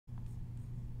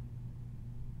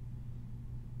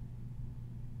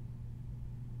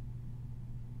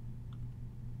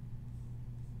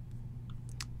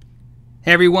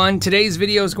Hey everyone, today's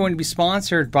video is going to be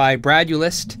sponsored by Brad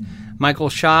Ulist, Michael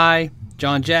Shy,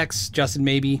 John Jex, Justin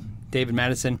Maybe, David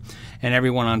Madison, and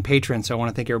everyone on Patreon. So I want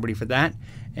to thank everybody for that.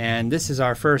 And this is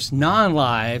our first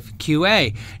non-live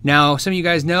QA. Now, some of you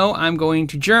guys know I'm going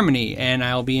to Germany, and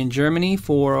I'll be in Germany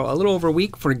for a little over a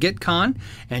week for GitCon.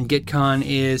 And GitCon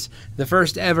is the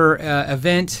first ever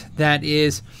event that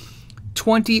is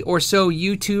 20 or so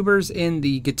YouTubers in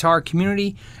the guitar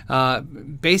community,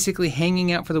 basically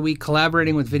hanging out for the week,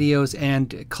 collaborating with videos,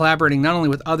 and collaborating not only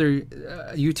with other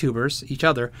YouTubers, each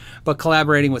other, but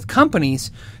collaborating with companies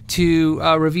to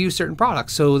review certain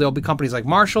products. So there'll be companies like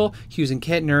Marshall, Hughes and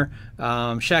Kettner,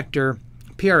 Schecter,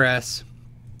 PRS,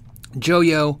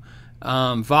 Joyo,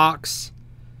 Vox,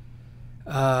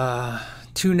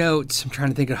 Two Notes. I'm trying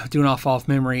to think of doing off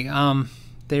memory.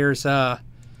 There's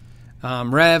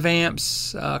Rev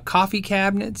Amps, coffee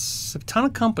cabinets, a ton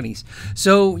of companies.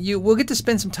 So we'll get to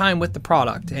spend some time with the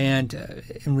product and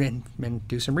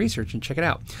do some research and check it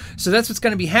out. So that's what's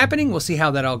going to be happening. We'll see how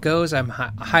that all goes. I'm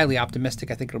highly optimistic.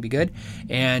 I think it'll be good.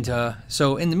 And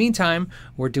so in the meantime,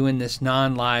 we're doing this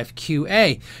non-live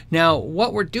QA. Now,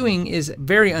 what we're doing is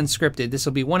very unscripted. This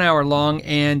will be 1 hour long,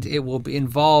 and it will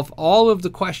involve all of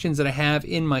the questions that I have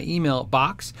in my email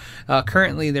box.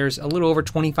 Currently, there's a little over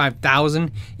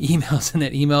 25,000 emails in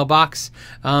that email box.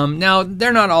 Now,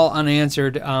 they're not all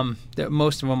unanswered.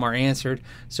 Most of them are answered,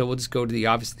 so we'll just go to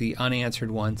the unanswered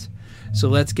ones. So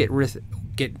let's get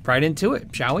right into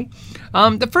it, shall we?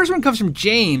 The first one comes from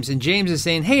James, and James is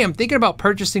saying, hey, I'm thinking about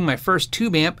purchasing my first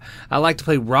tube amp. I like to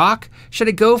play rock. Should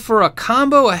I go for a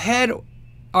combo, a head,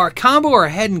 or a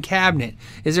head and cabinet?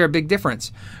 Is there a big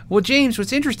difference? Well, James,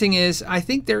 what's interesting is I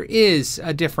think there is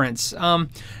a difference.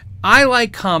 I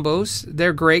like combos.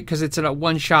 They're great because it's at a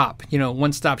one-stop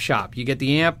shop. You get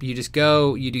the amp, you just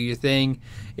go, you do your thing.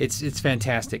 It's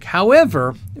fantastic.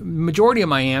 However, majority of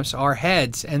my amps are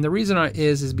heads, and the reason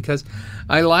is because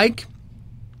I like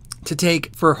to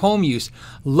take, for home use,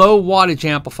 low wattage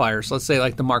amplifiers, let's say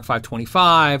like the Mark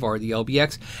 525 or the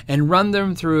LBX, and run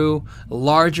them through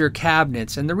larger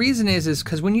cabinets. And the reason is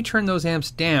because when you turn those amps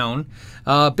down,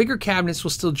 bigger cabinets will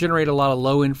still generate a lot of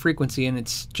low end frequency, and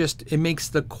it makes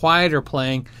the quieter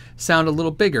playing sound a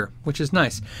little bigger, which is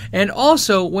nice. And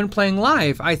also, when playing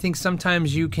live, I think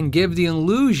sometimes you can give the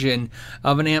illusion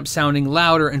of an amp sounding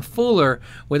louder and fuller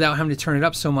without having to turn it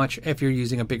up so much if you're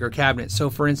using a bigger cabinet. So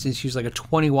for instance, use like a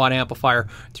 20 watt amplifier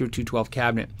through a 212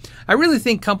 cabinet. I really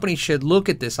think companies should look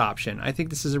at this option. I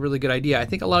think this is a really good idea. I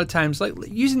think a lot of times, like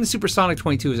using the Supersonic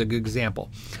 22 is a good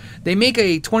example. They make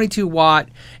a 22 watt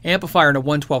amplifier in a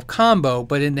 112 combo,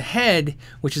 but in the head,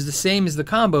 which is the same as the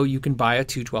combo, you can buy a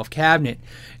 212 cabinet.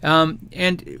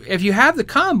 And if you have the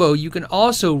combo, you can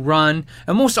also run,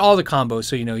 and most all the combos,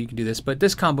 so you can do this, but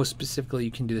this combo specifically,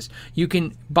 you can do this. You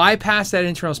can bypass that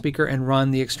internal speaker and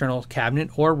run the external cabinet,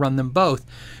 or run them both.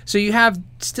 So you have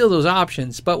still those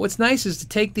options, but what's nice is to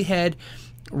take the head,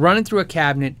 run it through a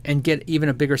cabinet, and get even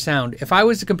a bigger sound. If I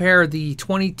was to compare the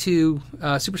 22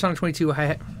 Supersonic 22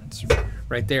 hi-hat, it's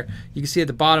right there, you can see at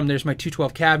the bottom there's my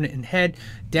 212 cabinet and head.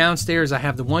 Downstairs I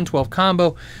have the 112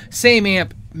 combo. Same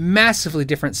amp, massively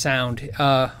different sound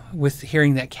with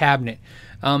hearing that cabinet.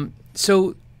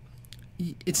 So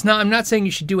I'm not saying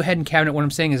you should do a head and cabinet. What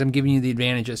I'm saying is I'm giving you the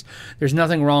advantages. There's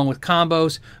nothing wrong with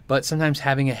combos, but sometimes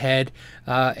having a head.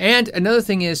 And another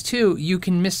thing is, too, you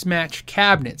can mismatch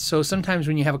cabinets. So sometimes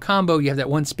when you have a combo, you have that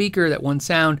one speaker, that one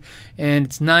sound, and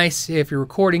it's nice if you're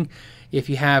recording. If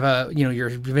you have your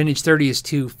Vintage 30 is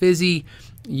too fizzy,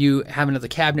 you have another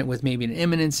cabinet with maybe an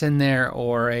Eminence in there,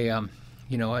 or a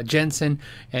Jensen,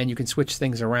 and you can switch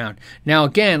things around. Now,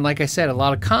 again, like I said, a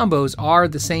lot of combos are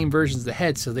the same versions of the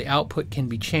head, so the output can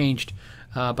be changed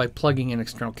by plugging in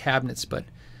external cabinets. But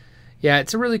yeah,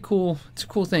 it's a cool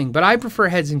thing. But I prefer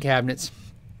heads and cabinets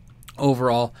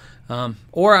overall.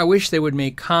 Or I wish they would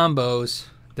make combos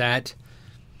that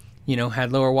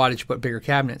had lower wattage but bigger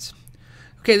cabinets.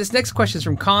 Okay, this next question is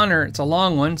from Connor. It's a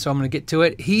long one, so I'm going to get to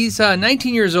it. He's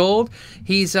 19 years old.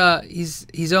 He's owned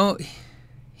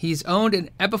an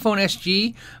Epiphone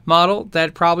SG model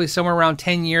that probably somewhere around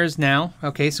 10 years now.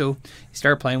 Okay, so he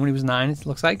started playing when he was 9, it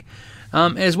looks like.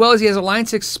 As well as he has a Line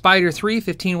 6 Spider 3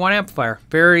 15 watt amplifier.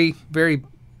 Very, very,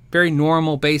 very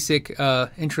normal, basic,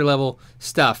 entry-level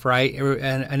stuff, right?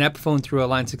 An Epiphone through a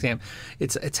Line 6 amp.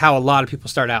 It's how a lot of people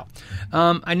start out.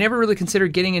 I never really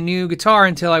considered getting a new guitar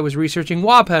until I was researching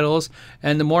wah pedals,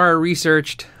 and the more I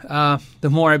researched, the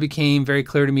more it became very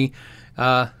clear to me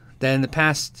that in the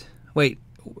past... the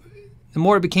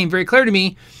more it became very clear to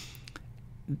me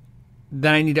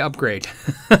that I need to upgrade.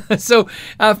 So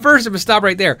first, I'm gonna stop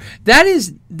right there. That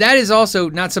is also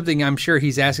not something I'm sure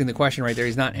he's asking the question right there.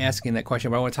 He's not asking that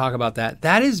question, but I want to talk about that.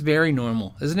 That is very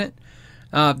normal, isn't it?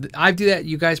 I do that.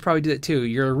 You guys probably do that too.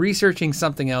 You're researching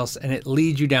something else, and it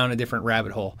leads you down a different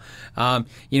rabbit hole.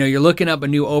 You're looking up a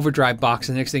new overdrive box,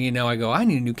 and the next thing you know, I go, I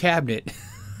need a new cabinet.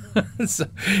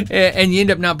 And you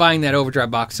end up not buying that overdrive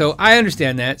box. So I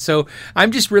understand that. So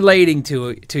I'm just relating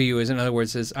to you, as in other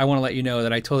words, is I want to let you know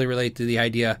that I totally relate to the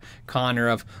idea, Connor,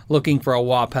 of looking for a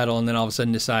wah pedal and then all of a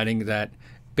sudden deciding that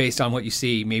based on what you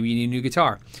see, maybe you need a new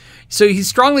guitar. So he's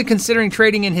strongly considering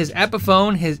trading in his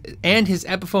Epiphone, his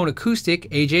Epiphone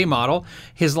Acoustic AJ model,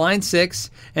 his Line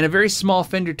 6, and a very small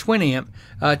Fender Twin Amp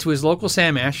to his local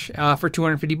Sam Ash for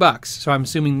 $250. So I'm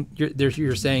assuming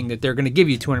you're saying that they're going to give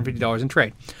you $250 in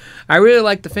trade. I really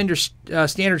like the Fender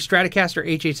Standard Stratocaster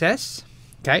HSS,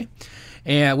 okay,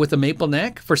 and with a maple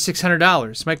neck for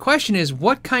 $600. My question is,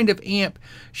 what kind of amp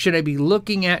should I be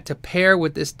looking at to pair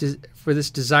with this for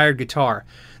this desired guitar?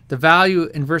 The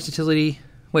value and versatility.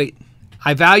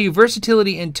 I value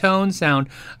versatility and tone sound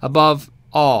above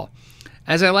all,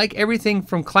 as I like everything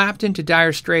from Clapton to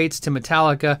Dire Straits to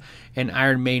Metallica and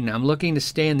Iron Maiden. I'm looking to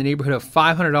stay in the neighborhood of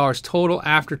 $500 total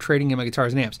after trading in my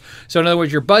guitars and amps. So in other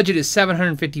words, your budget is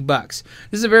 $750.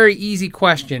 This is a very easy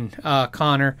question,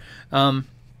 Connor.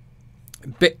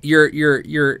 But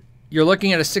you're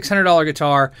looking at a $600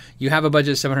 guitar. You have a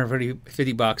budget of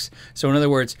 $750. So in other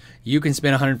words, you can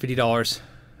spend $150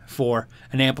 for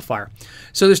an amplifier.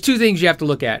 So there's two things you have to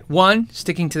look at. One,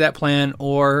 sticking to that plan,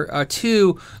 or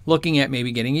two, looking at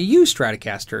maybe getting a used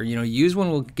Stratocaster. Used one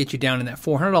will get you down in that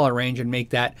 $400 range and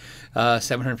make that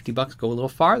 $750 go a little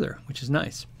farther, which is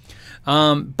nice.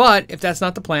 But if that's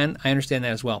not the plan, I understand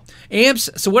that as well. Amps.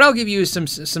 So what I'll give you is some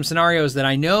scenarios that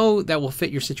I know that will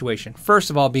fit your situation. First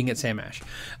of all, being at Sam Ash.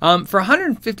 For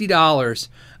 $150,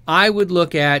 I would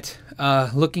look at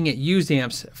looking at used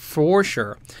amps for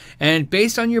sure. And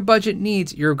based on your budget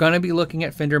needs, you're going to be looking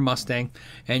at Fender Mustang,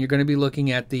 and you're going to be looking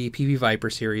at the PV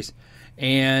Viper series.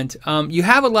 And you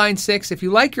have a Line 6. If you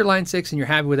like your Line 6 and you're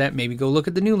happy with that, maybe go look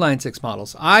at the new Line 6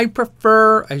 models. I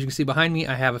prefer, as you can see behind me,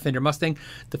 I have a Fender Mustang,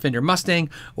 the Fender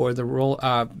Mustang, or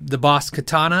the Boss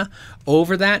Katana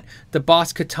over that. The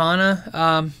Boss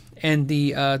Katana and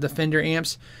the Fender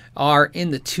amps are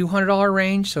in the $200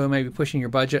 range, so it might be pushing your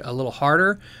budget a little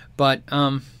harder, but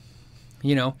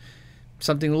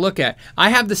something to look at.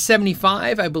 I have the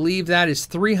 75. I believe that is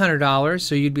 $300,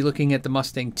 so you'd be looking at the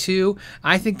Mustang 2.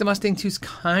 I think the Mustang 2 is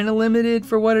kind of limited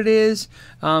for what it is,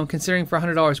 considering for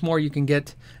 $100 more you can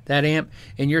get that amp.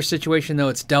 In your situation, though,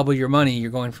 it's double your money. You're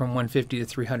going from $150 to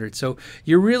 $300, so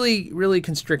you're really, really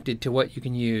constricted to what you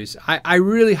can use. I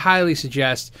really highly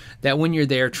suggest that when you're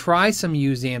there, try some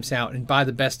used amps out and buy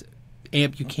the best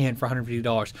amp you can for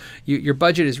 $150. Your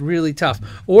budget is really tough,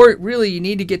 or really you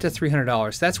need to get to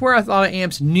 $300. That's where a lot of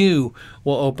amps new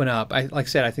will open up. Like I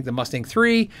said, I think the Mustang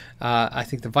 3, I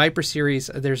think the Viper series,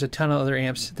 there's a ton of other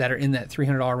amps that are in that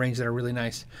 $300 range that are really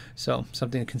nice. So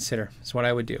something to consider. That's what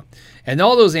I would do. And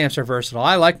all those amps are versatile.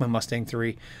 I like my Mustang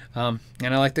 3, and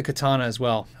I like the Katana as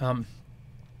well.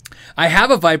 I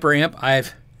have a Viper amp.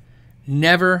 I've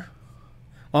never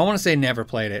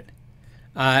played it.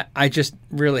 I just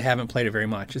really haven't played it very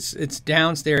much. It's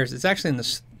downstairs. It's actually I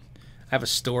have a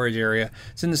storage area.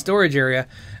 It's in the storage area,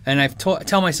 and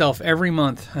tell myself every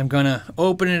month I'm gonna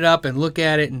open it up and look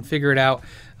at it and figure it out.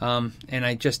 And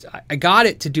I got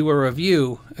it to do a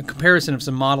review, a comparison of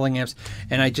some modeling amps,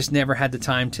 and I just never had the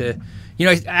time to.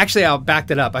 Actually, I'll back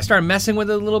that up. I started messing with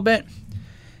it a little bit,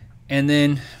 and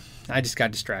then I just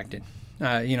got distracted.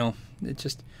 It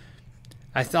just.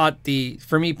 I thought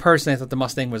for me personally, I thought the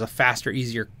Mustang was a faster,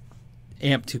 easier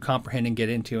amp to comprehend and get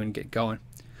into and get going.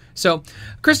 So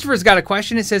Christopher's got a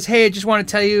question. It says, hey, I just want to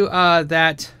tell you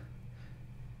that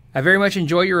I very much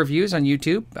enjoy your reviews on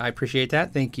YouTube. I appreciate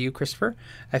that. Thank you, Christopher.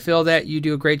 I feel that you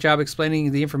do a great job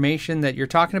explaining the information that you're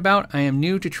talking about. I am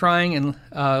new to trying and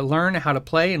learn how to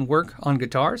play and work on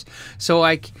guitars. So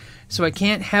I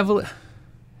count heavily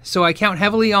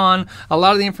on a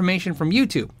lot of the information from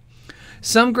YouTube.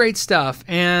 Some great stuff,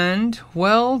 and,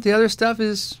 well, the other stuff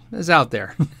is out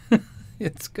there.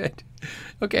 It's good.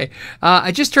 Okay.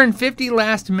 I just turned 50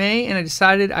 last May, and I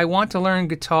decided I want to learn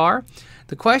guitar.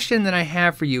 The question that I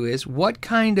have for you is, what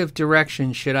kind of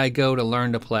direction should I go to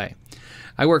learn to play?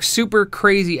 I work super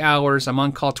crazy hours. I'm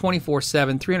on call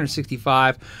 24/7,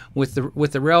 365 with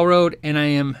the railroad, and I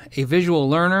am a visual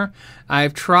learner.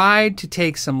 I've tried to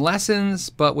take some lessons,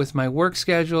 but with my work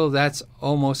schedule, that's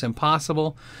almost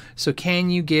impossible. So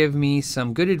can you give me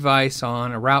some good advice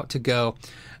on a route to go?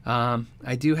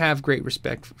 I do have great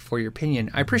respect for your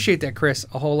opinion. I appreciate that, Chris,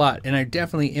 a whole lot. And I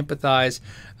definitely empathize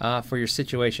for your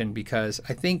situation, because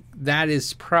I think that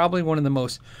is probably one of the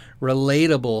most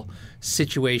relatable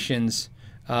situations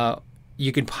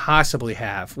you can possibly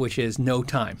have, which is no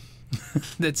time.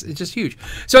 It's just huge.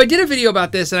 So I did a video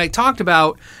about this, and I talked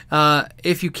about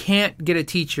if you can't get a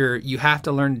teacher, you have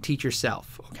to learn to teach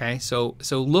yourself. Okay, so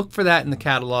look for that in the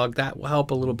catalog. That will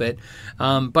help a little bit.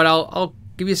 But I'll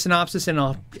give you a synopsis, and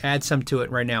I'll add some to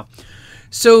it right now.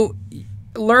 So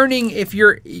learning, if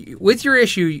you're with your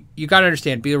issue, you got to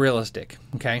understand, be realistic.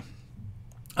 Okay.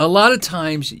 A lot of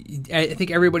times, I think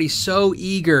everybody's so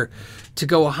eager to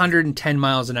go 110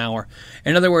 miles an hour.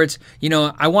 In other words,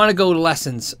 I want to go to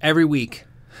lessons every week.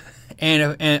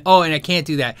 And I can't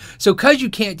do that. So because you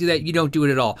can't do that, you don't do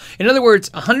it at all. In other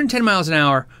words, 110 miles an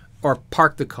hour or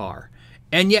park the car.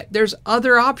 And yet there's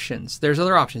other options.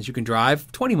 You can drive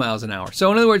 20 miles an hour.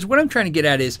 So in other words, what I'm trying to get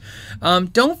at is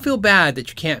don't feel bad that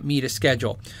you can't meet a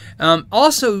schedule.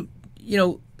 Also,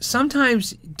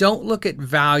 sometimes don't look at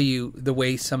value the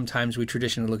way sometimes we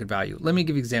traditionally look at value. Let me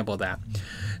give you an example of that.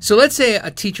 So let's say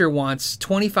a teacher wants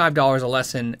 $25 a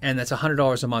lesson, and that's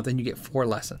 $100 a month, and you get 4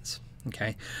 lessons.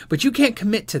 Okay, but you can't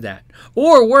commit to that.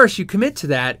 Or worse, you commit to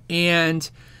that and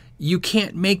you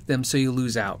can't make them, so you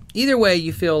lose out. Either way,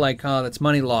 you feel like, oh, that's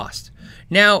money lost.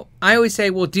 Now, I always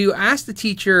say, well, do you ask the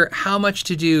teacher how much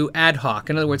to do ad hoc?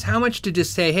 In other words, how much to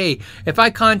just say, hey, if I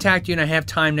contact you and I have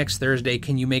time next Thursday,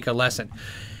 can you make a lesson?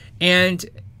 And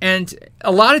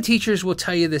a lot of teachers will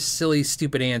tell you this silly,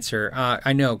 stupid answer.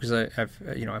 I know, because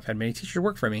I've had many teachers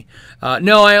work for me.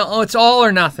 No, it's all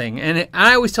or nothing. And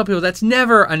I always tell people that's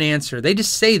never an answer. They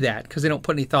just say that because they don't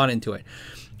put any thought into it.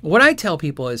 What I tell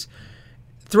people is,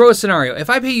 throw a scenario. If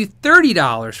I pay you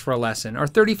 $30 for a lesson or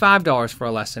 $35 for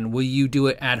a lesson, will you do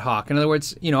it ad hoc? In other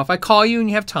words, if I call you and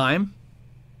you have time,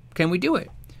 can we do it?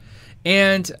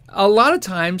 And a lot of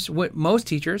times, what most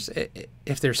teachers,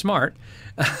 if they're smart,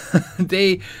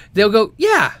 they'll go,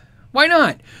 yeah, why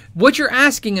not? What you're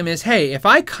asking them is, hey, if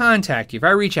I contact you, if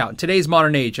I reach out in today's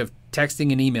modern age of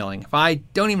texting and emailing, if I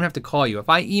don't even have to call you, if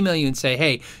I email you and say,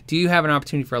 hey, do you have an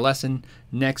opportunity for a lesson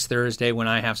next Thursday when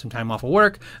I have some time off of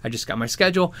work? I just got my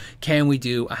schedule. Can we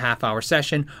do a half-hour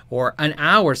session or an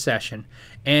hour session?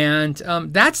 And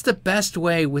that's the best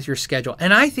way with your schedule.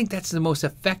 And I think that's the most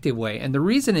effective way. And the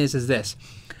reason is this.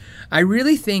 I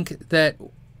really think that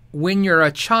when you're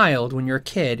a child, when you're a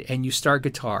kid and you start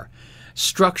guitar,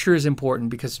 structure is important,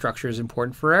 because structure is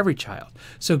important for every child.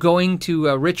 So going to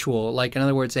a ritual, like in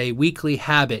other words, a weekly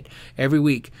habit every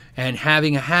week, and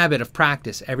having a habit of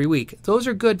practice every week, those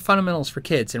are good fundamentals for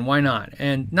kids, and why not?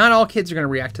 And not all kids are going to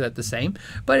react to that the same,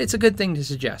 but it's a good thing to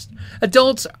suggest.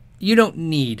 Adults, you don't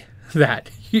need that.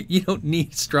 You don't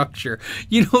need structure.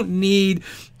 You don't need,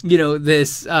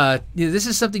 this. This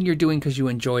is something you're doing because you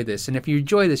enjoy this. And if you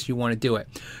enjoy this, you want to do it.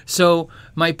 So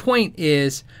my point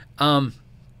is,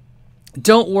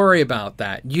 don't worry about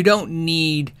that. You don't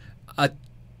need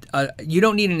you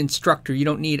don't need an instructor. You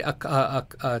don't need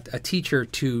a teacher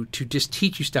to just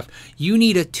teach you stuff. You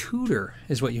need a tutor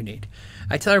is what you need.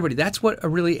 I tell everybody that's what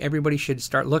really everybody should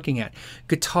start looking at.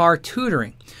 Guitar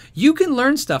tutoring. You can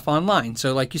learn stuff online.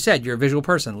 So like you said, you're a visual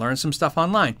person. Learn some stuff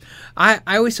online. I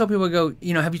always tell people, go,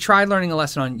 have you tried learning a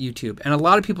lesson on YouTube? And a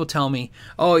lot of people tell me,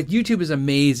 oh, YouTube is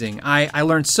amazing. I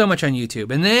learned so much on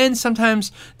YouTube. And then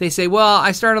sometimes they say, well,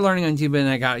 I started learning on YouTube and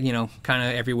I got, kind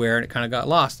of everywhere and it kind of got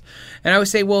lost. And I would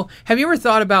say, well, have you ever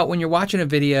thought about when you're watching a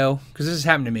video, because this has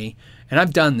happened to me, and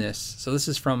I've done this, so this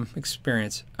is from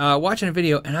experience, watching a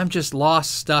video and I'm just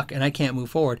lost, stuck, and I can't move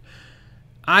forward.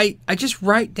 I just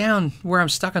write down where I'm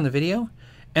stuck on the video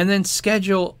and then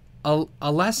schedule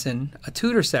a lesson, a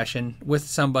tutor session with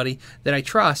somebody that I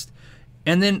trust.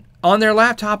 And then on their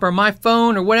laptop or my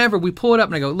phone or whatever, we pull it up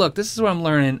and I go, look, this is what I'm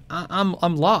learning.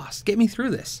 I'm lost. Get me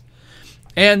through this.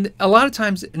 And a lot of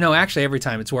times, no, actually every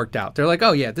time it's worked out. They're like,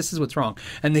 oh yeah, this is what's wrong.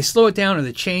 And they slow it down or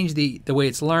they change the way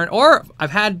it's learned. Or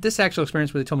I've had this actual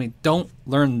experience where they told me, don't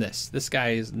learn this. This guy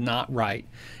is not right.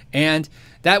 And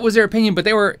that was their opinion, but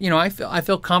they were, I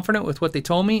feel confident with what they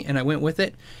told me and I went with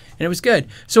it and it was good.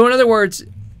 So in other words,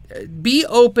 be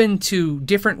open to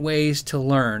different ways to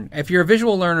learn. If you're a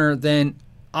visual learner, then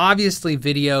obviously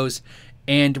videos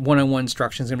and one-on-one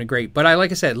instruction is going to be great. But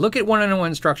like I said, look at one-on-one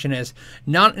instruction as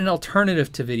not an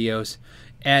alternative to videos,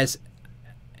 as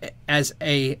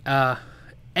a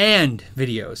and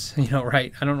videos.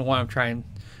 Right? I don't know why I'm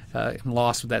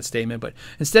lost with that statement, but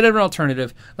instead of an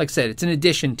alternative, like I said, it's an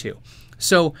addition to.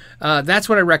 So that's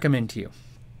what I recommend to you.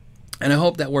 And I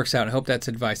hope that works out. I hope that's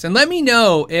advice. And let me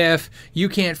know if you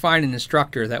can't find an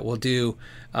instructor that will do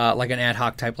like an ad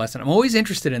hoc type lesson. I'm always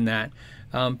interested in that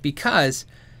because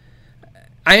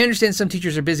I understand some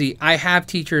teachers are busy. I have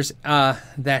teachers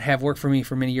that have worked for me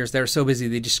for many years that are so busy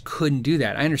they just couldn't do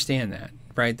that. I understand that,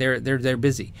 right? They're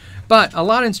busy, but a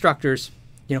lot of instructors,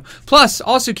 Plus,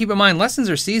 also keep in mind lessons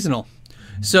are seasonal.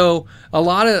 So a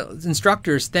lot of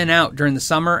instructors thin out during the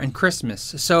summer and Christmas.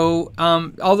 So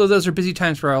although those are busy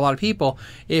times for a lot of people,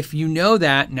 if you know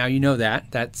that, now you know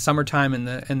that summertime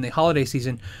and the holiday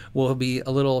season will be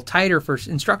a little tighter for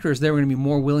instructors. They're going to be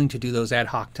more willing to do those ad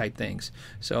hoc type things.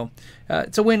 So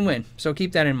it's a win-win. So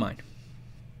keep that in mind.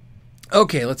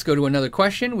 Okay, let's go to another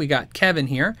question. We got Kevin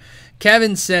here.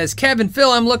 Kevin says, Kevin, Phil,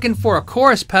 I'm looking for a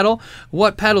chorus pedal.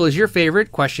 What pedal is your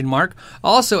favorite? ?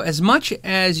 Also, as much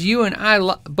as you and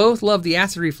I both love the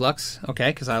Acid Reflux, okay,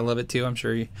 because I love it too, I'm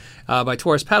sure you, by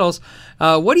Taurus Pedals,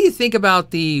 what do you think about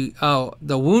the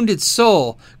Wounded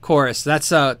Soul chorus? That's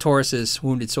Taurus's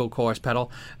Wounded Soul chorus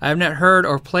pedal. I have not heard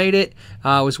or played it.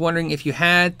 I was wondering if you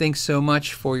had. Thanks so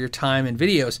much for your time and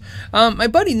videos. My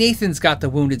buddy Nathan's got the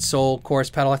Wounded Soul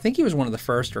chorus pedal. I think he was one of the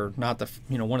first, or not the,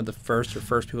 one of the first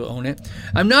people to own it.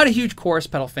 I'm not a huge chorus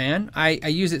pedal fan. I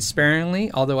use it sparingly,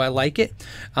 although I like it.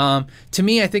 To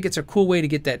me, I think it's a cool way to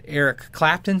get that Eric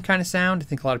Clapton kind of sound. I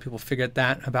think a lot of people figured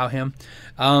that about him.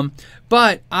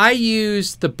 But I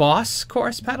use the Boss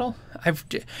chorus pedal.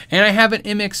 And I have an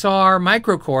MXR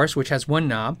micro chorus, which has one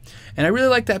knob, and I really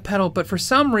like that pedal. But for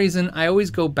some reason, I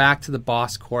always go back to the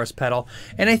Boss chorus pedal,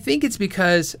 and I think it's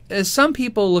because some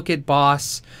people look at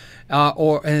Boss.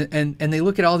 And they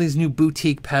look at all these new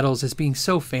boutique pedals as being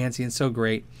so fancy and so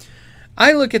great.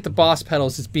 I look at the Boss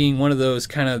pedals as being one of those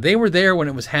kind of, they were there when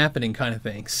it was happening kind of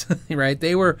things, right?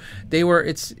 They were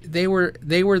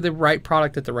the right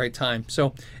product at the right time.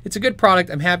 So it's a good product.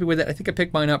 I'm happy with it. I think I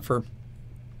picked mine up for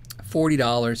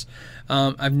 $40.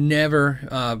 I've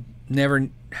never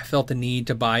felt the need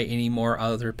to buy any more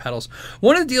other pedals.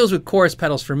 One of the deals with chorus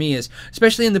pedals for me is,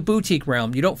 especially in the boutique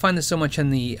realm, you don't find this so much in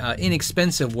the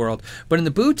inexpensive world, but in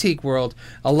the boutique world,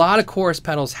 a lot of chorus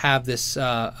pedals have this,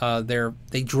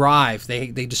 they drive, they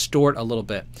distort a little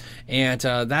bit. And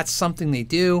that's something they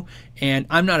do, and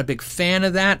I'm not a big fan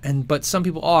of that, but some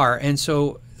people are. And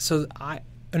so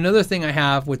another thing I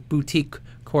have with boutique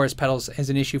chorus pedals as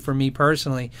an issue for me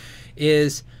personally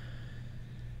is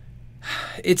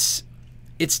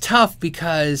it's tough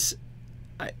because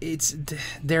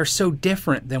they're so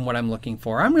different than what I'm looking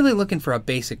for. I'm really looking for a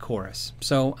basic chorus.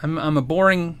 So I'm a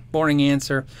boring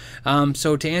answer.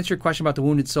 So to answer your question about the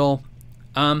Wounded Soul,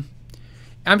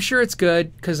 I'm sure it's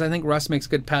good because I think Russ makes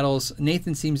good pedals.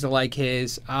 Nathan seems to like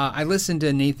his. I listened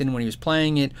to Nathan when he was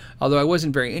playing it, although I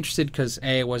wasn't very interested because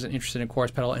A, I wasn't interested in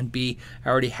chorus pedal, and B, I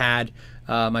already had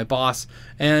my Boss,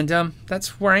 and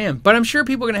that's where I am. But I'm sure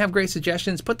people are going to have great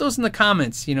suggestions. Put those in the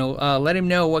comments. Let him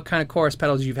know what kind of chorus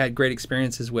pedals you've had great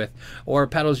experiences with, or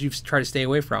pedals you've tried to stay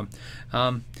away from,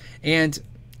 and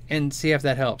see if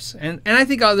that helps. And I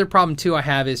think other problem too I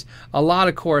have is a lot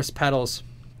of chorus pedals.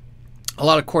 A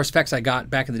lot of chorus effects I got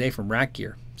back in the day from Rack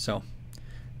Gear. So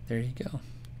there you go.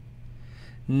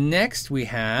 Next we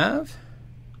have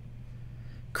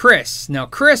Chris. Now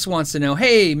Chris wants to know,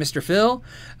 hey, Mr. Phil,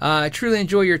 I truly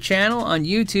enjoy your channel on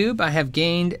YouTube. I have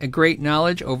gained a great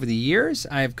knowledge over the years.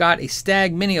 I've got a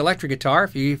Stag Mini electric guitar.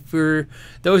 For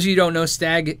those of you who don't know,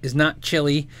 Stag is not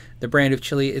Chili, the brand of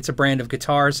Chili. It's a brand of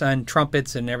guitars and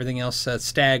trumpets and everything else.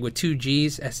 Stag with 2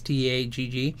 G's,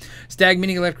 S-T-A-G-G. Stag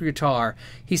Mini electric guitar.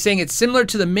 He's saying it's similar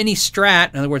to the Mini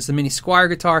Strat, in other words, the Mini Squire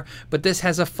guitar, but this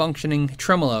has a functioning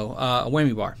tremolo, a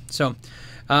whammy bar. So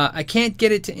I can't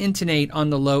get it to intonate on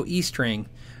the low E string.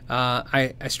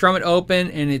 I strum it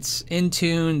open and it's in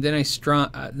tune. Then I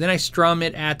strum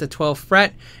it at the 12th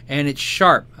fret and it's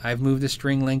sharp. I've moved the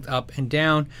string length up and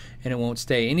down and it won't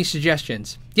stay. Any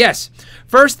suggestions? Yes.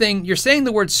 First thing, you're saying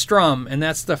the word strum, and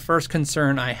that's the first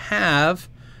concern I have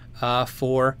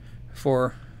for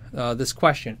this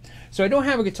question. So I don't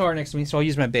have a guitar next to me, so I'll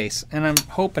use my bass, and I'm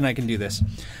hoping I can do this.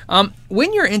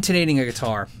 When you're intonating a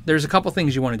guitar, there's a couple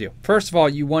things you want to do. First of all,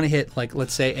 you want to hit, like,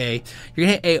 let's say A. You're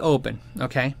going to hit A open,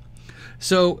 okay?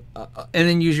 So, and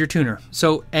then use your tuner.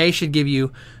 So A should give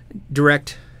you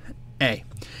direct A.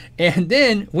 And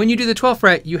then when you do the 12th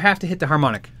fret, you have to hit the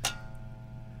harmonic.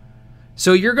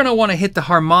 So you're going to want to hit the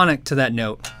harmonic to that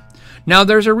note. Now,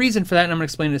 there's a reason for that, and I'm going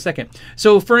to explain in a second.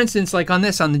 So, for instance, like on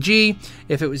the G,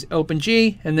 if it was open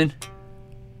G, and then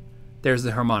there's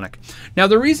the harmonic. Now,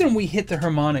 the reason we hit the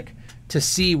harmonic to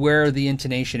see where the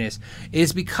intonation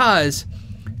is because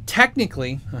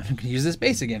technically, I'm going to use this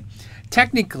bass again.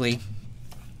 Technically,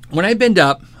 when I bend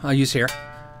up, I'll use here.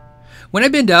 When I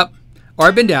bend up, or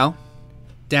I bend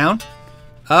down,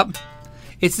 up,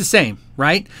 it's the same,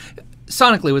 right?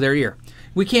 Sonically with our ear.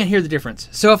 We can't hear the difference.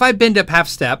 So if I bend up half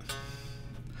step,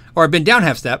 or I bend down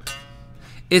half step,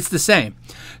 It's the same.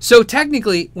 So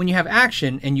technically, when you have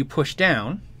action and you push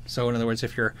down, so in other words,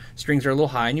 if your strings are a little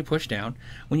high and you push down,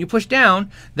 when you push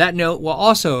down, that note will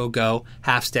also go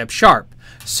half step sharp.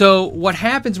 So what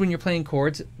happens when you're playing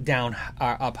chords down,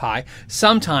 up high,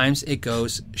 sometimes it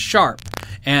goes sharp.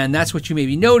 And that's what you may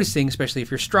be noticing, especially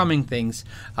if you're strumming things,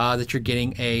 that you're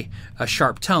getting a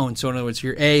sharp tone. So in other words,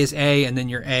 your A is A and then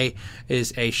your A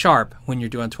is A sharp when you're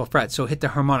doing 12th fret. So hit the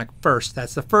harmonic first.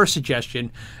 That's the first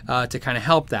suggestion to kind of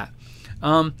help that.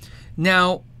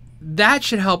 Now, that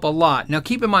should help a lot. Now,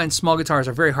 keep in mind, small guitars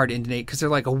are very hard to intonate because they're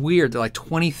like they're like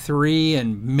 23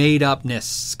 and made-upness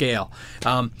scale.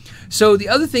 So the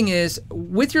other thing is,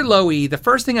 with your low E, the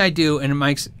first thing I do, and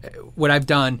what I've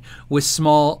done with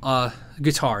small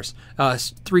guitars,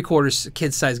 3/4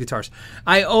 kid-sized guitars,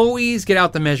 I always get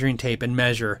out the measuring tape and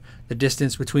measure the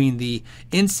distance between the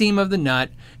inseam of the nut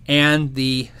and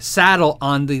the saddle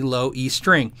on the low E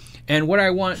string. And what I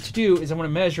want to do is I want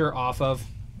to measure off of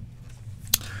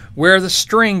where the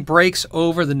string breaks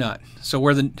over the nut. So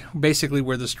basically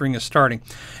where the string is starting.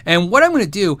 And what I'm going to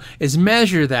do is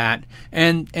measure that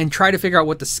and try to figure out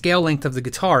what the scale length of the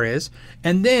guitar is.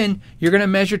 And then you're going to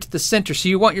measure to the center. So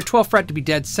you want your 12th fret to be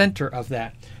dead center of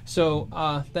that. So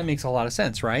that makes a lot of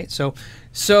sense, right?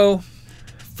 So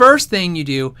first thing you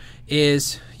do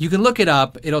is you can look it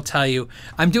up. It'll tell you.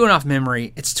 I'm doing off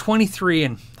memory. It's 23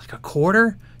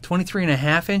 1/4.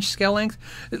 23.5-inch scale length.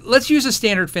 Let's use a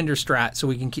standard Fender Strat so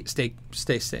we can stay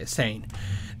sane.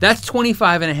 That's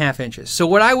 25.5 inches. So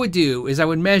what I would do is I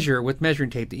would measure with measuring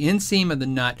tape the inseam of the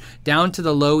nut down to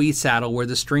the low E saddle where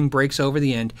the string breaks over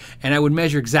the end, and I would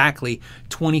measure exactly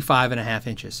 25.5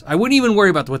 inches. I wouldn't even worry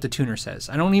about what the tuner says.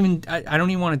 I don't even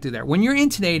want to do that. When you're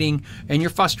intonating and you're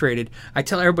frustrated, I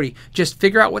tell everybody just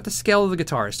figure out what the scale of the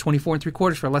guitar is. 24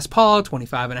 3/4 for a Les Paul,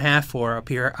 25.5 for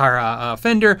a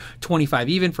Fender, 25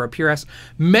 even for a PRS.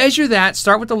 Measure that.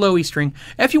 Start with the low E string.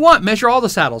 If you want, measure all the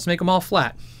saddles. Make them all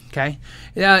flat. Okay,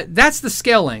 that's the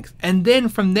scale length, and then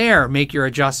from there make your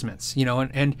adjustments.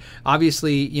 And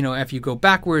obviously, if you go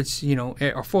backwards,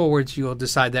 or forwards, you'll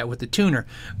decide that with the tuner.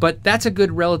 But that's a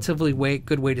relatively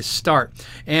good way to start.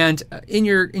 And in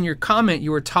your comment,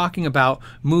 you were talking about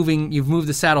you've moved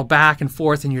the saddle back and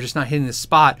forth, and you're just not hitting the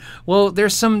spot. Well,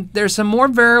 there's some more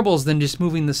variables than just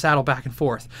moving the saddle back and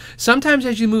forth. Sometimes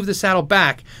as you move the saddle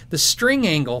back, the string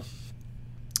angle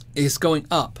is going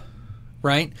up.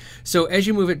 Right? So as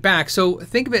you move it back, so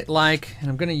think of it like, and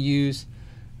I'm going to use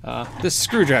this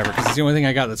screwdriver because it's the only thing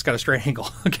I got that's got a straight angle.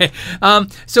 Okay.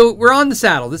 So we're on the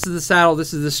saddle. This is the saddle.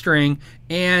 This is the string.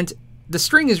 And the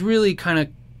string is really kind of,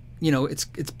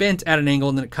 it's bent at an angle,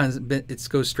 and then it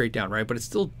goes straight down, right? But it's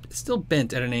still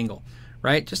bent at an angle,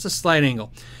 right? Just a slight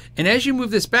angle. And as you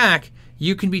move this back,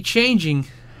 you can be changing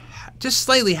just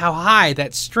slightly how high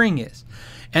that string is.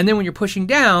 And then when you're pushing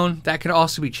down, that can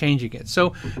also be changing it. So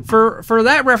for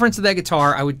that reference to that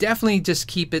guitar, I would definitely just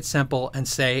keep it simple and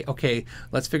say, okay,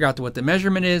 let's figure out what the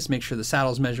measurement is, make sure the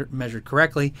saddle's measured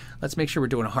correctly. Let's make sure we're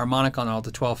doing a harmonic on all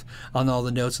the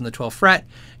notes on the 12th fret,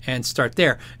 and start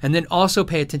there. And then also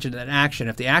pay attention to that action.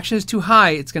 If the action is too high,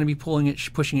 it's going to be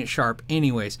pushing it sharp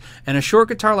anyways. And a short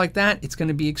guitar like that, it's going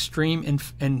to be extreme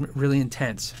and really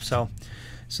intense. So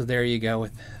there you go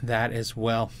with that as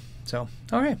well. So,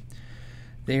 all right.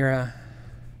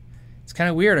 It's kind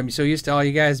of weird. I'm so used to all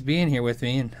you guys being here with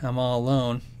me, and I'm all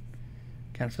alone.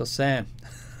 Kind of feel sad.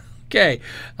 Okay.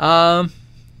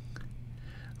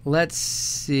 Let's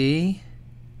see.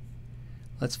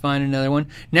 Let's find another one.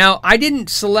 Now, I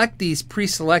didn't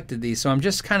pre-selected these, so I'm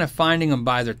just kind of finding them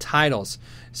by their titles.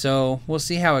 So we'll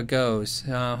see how it goes.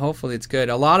 Hopefully it's good.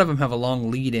 A lot of them have a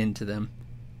long lead into them.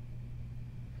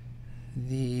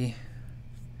 Okay,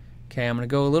 I'm going to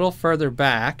go a little further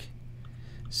back.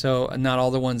 So not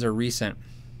all the ones are recent.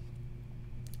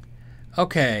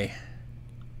 Okay.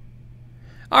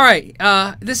 All right.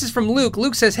 This is from Luke.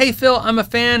 Luke says, "Hey Phil, I'm a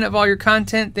fan of all your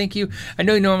content. Thank you. I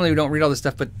know normally we don't read all this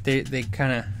stuff, but they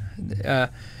kind of.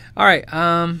 All right.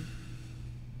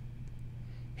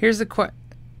 Here's the question.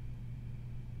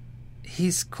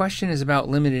 His question is about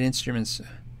limited instruments.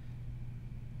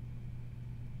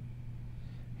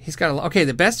 He's got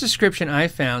the best description I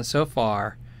found so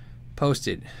far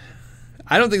posted."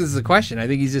 I don't think this is a question. I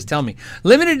think he's just telling me.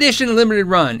 Limited edition, limited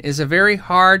run is a very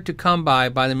hard to come by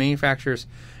the manufacturers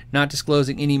not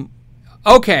disclosing any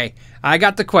Okay, I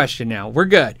got the question now. We're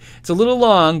good. It's a little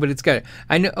long, but it's good.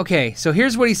 I know. Okay, so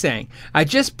here's what he's saying. I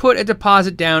just put a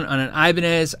deposit down on an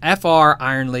Ibanez FR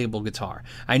iron label guitar.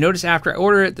 I noticed after I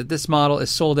ordered it that this model is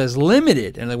sold as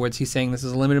limited. In other words, he's saying this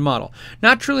is a limited model.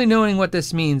 Not truly knowing what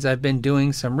this means, I've been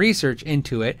doing some research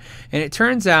into it, and it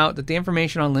turns out that the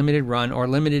information on limited run or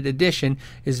limited edition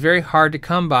is very hard to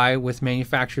come by, with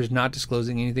manufacturers not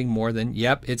disclosing anything more than,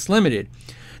 yep, it's limited.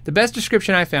 The best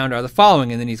description I found are the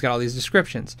following, and then he's got all these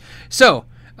descriptions. So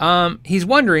I'm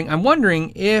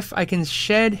wondering if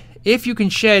you can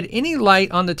shed any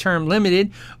light on the term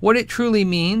limited, what it truly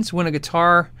means in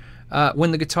guitar terms.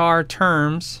 In guitar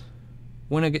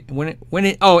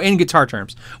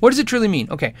terms, what does it truly mean?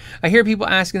 Okay, I hear people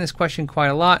asking this question quite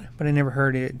a lot, but I never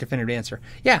heard a definitive answer.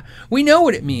 Yeah, we know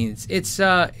what it means. It's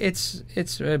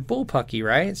bullpucky,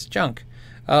 right? It's junk.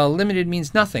 Limited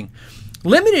means nothing.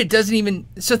 Limited doesn't even...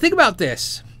 So think about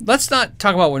this. Let's not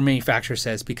talk about what a manufacturer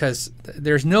says, because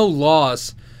there's no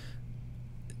laws.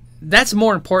 That's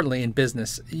more importantly in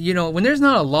business. You know, when there's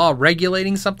not a law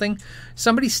regulating something,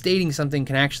 somebody stating something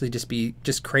can actually just be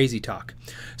just crazy talk.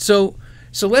 So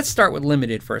let's start with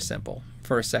limited for a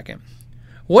second.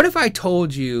 What if I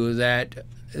told you that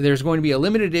there's going to be a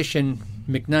limited edition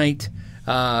McKnight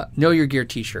Know Your Gear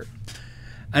t-shirt,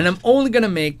 and I'm only going to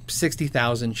make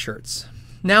 60,000 shirts?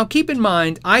 Now, keep in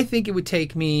mind, I think it would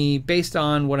take me, based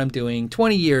on what I'm doing,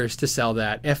 20 years to sell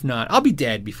that. If not, I'll be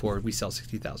dead before we sell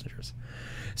 60,000 shirts.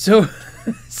 So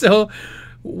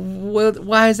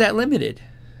why is that limited,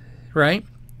 right?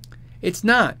 It's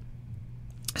not.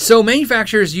 So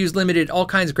manufacturers use limited all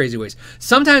kinds of crazy ways.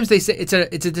 Sometimes they say it's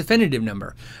a definitive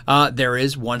number. There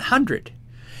is 100.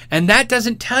 And that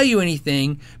doesn't tell you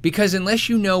anything, because unless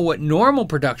you know what normal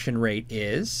production rate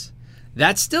is,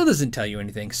 that still doesn't tell you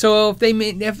anything. So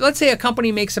if let's say a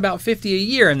company makes about 50 a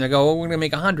year and they go, we're going to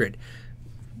make 100.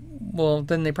 Well,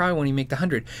 then they probably won't even make the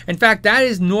 100. In fact, that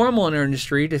is normal in our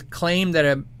industry, to claim that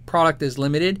a product is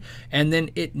limited and then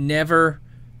it never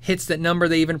hits that number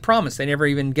they even promised. They never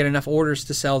even get enough orders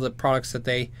to sell the products that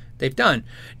they've done.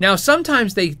 Now,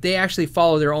 sometimes they actually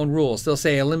follow their own rules. They'll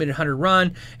say a limited 100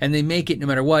 run, and they make it no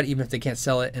matter what, even if they can't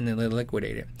sell it, and then they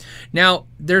liquidate it. Now,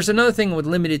 there's another thing with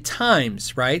limited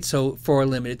times, right? So for a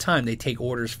limited time, they take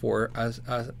orders for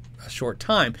a short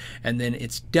time, and then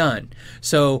it's done.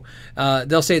 So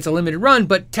they'll say it's a limited run,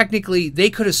 but technically they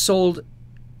could have sold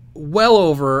well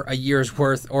over a year's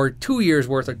worth or 2 years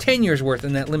worth or 10 years worth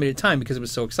in that limited time, because it was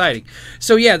so exciting.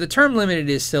 So yeah, the term limited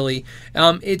is silly.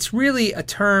 It's really a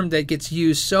term that gets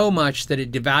used so much that it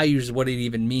devalues what it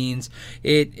even means.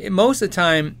 It most of the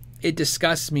time it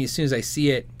disgusts me as soon as I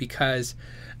see it, because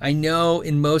I know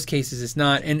in most cases it's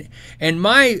not. And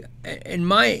my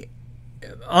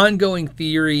ongoing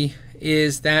theory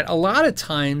is that a lot of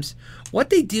times what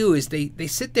they do is they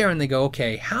sit there and they go,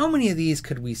 okay, how many of these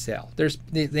could we sell? They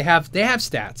have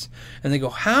stats, and they go,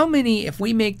 how many, if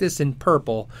we make this in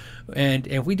purple and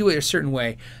if we do it a certain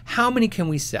way, how many can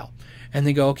we sell? And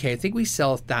they go, okay, I think we sell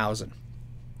 1,000.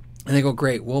 And they go,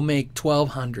 great, we'll make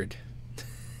 1,200.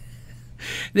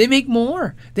 They make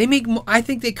more. I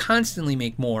think they constantly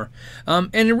make more.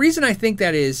 And the reason I think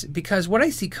that is because what I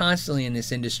see constantly in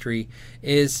this industry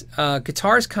is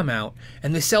guitars come out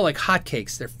and they sell like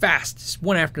hotcakes. They're fast, just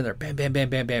one after another, bam, bam, bam,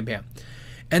 bam, bam, bam.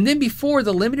 And then before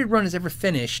the limited run is ever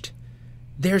finished,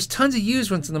 there's tons of used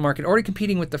ones in the market already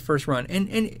competing with the first run.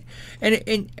 And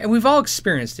we've all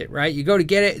experienced it, right? You go to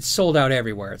get it, it's sold out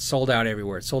everywhere. It's sold out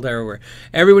everywhere. It's sold out everywhere.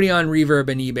 Everybody on Reverb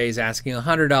and eBay is asking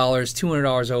 $100,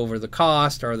 $200 over the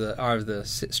cost or the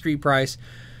street price.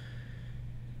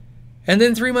 And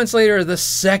then 3 months later, the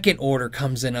second order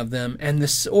comes in of them, and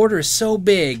this order is so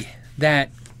big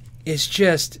that it's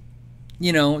just,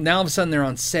 now all of a sudden they're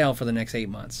on sale for the next 8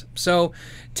 months. So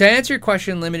to answer your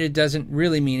question, limited doesn't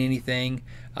really mean anything.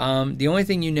 The only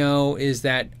thing you know is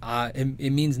that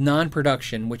it means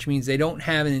non-production, which means they don't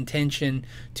have an intention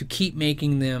to keep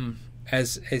making them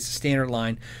as a standard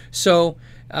line. So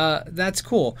that's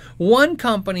cool. One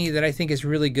company that I think is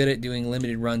really good at doing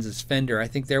limited runs is Fender. I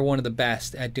think they're one of the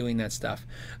best at doing that stuff.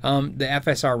 The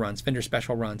FSR runs, Fender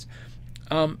Special runs.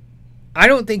 I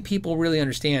don't think people really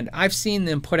understand. I've seen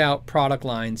them put out product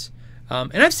lines,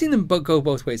 and I've seen them go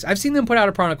both ways. I've seen them put out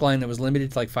a product line that was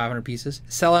limited to like 500 pieces,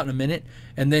 sell out in a minute,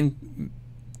 and then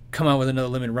come out with another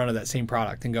limited run of that same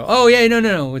product and go, oh yeah,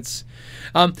 no, it's,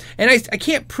 and I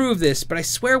can't prove this, but I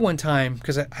swear one time,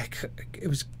 because it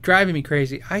was driving me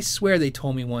crazy, I swear they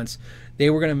told me once they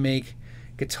were going to make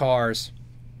guitars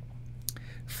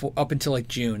up until like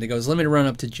June. They go, it's limited run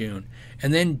up to June,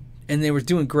 and then and they were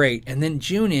doing great. And then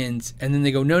June ends, and then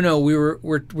they go, no, we're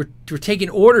taking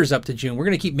orders up to June. We're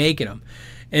going to keep making them.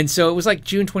 And so it was like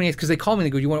June 28th, because they called me and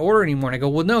they go, do you want to order anymore? And I go,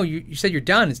 well, no, you said you're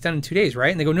done. It's done in 2 days,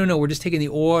 right? And they go, no, we're just taking the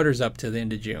orders up to the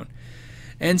end of June.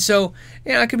 And so,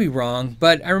 I could be wrong,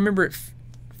 but I remember it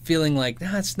feeling like,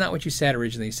 that's not what you said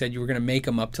originally. You said you were going to make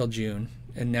them up till June,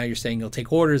 and now you're saying you'll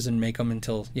take orders and make them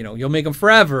until, you'll make them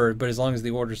forever, but as long as the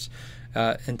orders,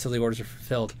 until the orders are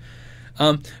fulfilled.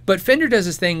 But Fender does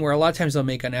this thing where a lot of times they'll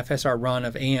make an FSR run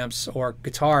of amps or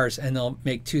guitars, and they'll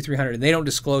make 200-300, and they don't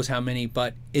disclose how many,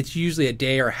 but it's usually a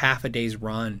day or half a day's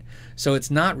run. So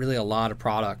it's not really a lot of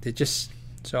product.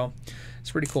 So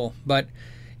it's pretty cool. But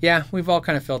yeah, we've all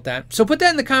kind of felt that. So put that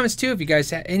in the comments too, if you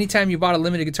guys, anytime you bought a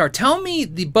limited guitar, tell me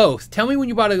both. Tell me when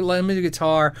you bought a limited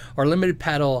guitar or limited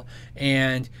pedal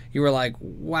and you were like,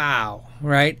 wow,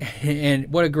 right?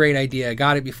 And what a great idea. I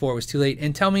got it before it was too late.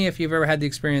 And tell me if you've ever had the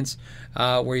experience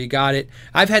where you got it.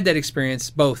 I've had that experience,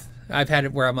 both. I've had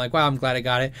it where I'm like, wow, I'm glad I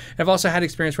got it. And I've also had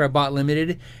experience where I bought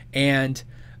limited and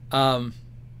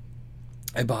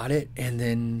I bought it, and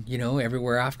then,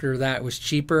 everywhere after that was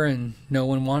cheaper and no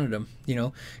one wanted them,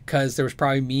 because there was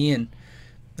probably me and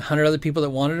 100 other people that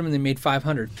wanted them, and they made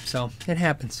 500. So it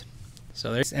happens.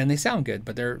 And they sound good,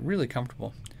 but they're really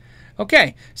comfortable.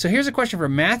 Okay, so here's a question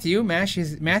from Matthew.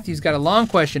 Matthew's got a long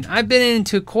question. I've been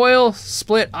into coil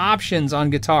split options on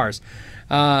guitars.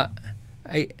 I've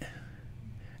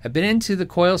been into the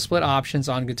coil split options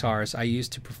on guitars I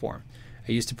used to perform. I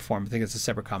think it's a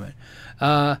separate comment.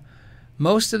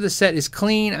 Most of the set is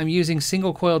clean. I'm using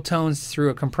single coil tones through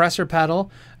a compressor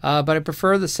pedal, but I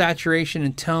prefer the saturation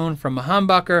and tone from a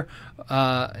humbucker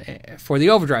for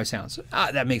the overdrive sounds.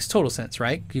 That makes total sense,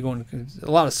 right? You're going a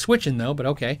lot of switching though, but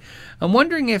okay. I'm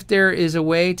wondering if there is a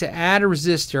way to add a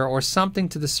resistor or something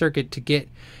to the circuit to get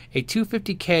a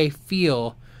 250K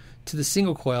feel to the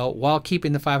single coil while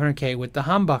keeping the 500K with the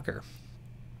humbucker.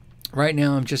 Right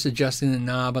now, I'm just adjusting the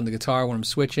knob on the guitar when I'm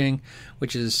switching,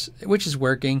 which is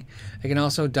working. I can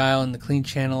also dial in the clean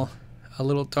channel a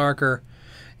little darker.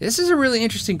 This is a really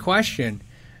interesting question,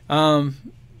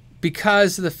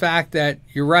 because of the fact that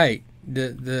you're right.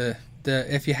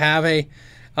 If you have a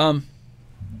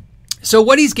so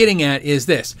what he's getting at is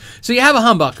this. So you have a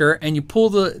humbucker and you pull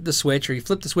the switch, or you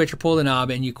flip the switch or pull the knob,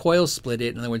 and you coil split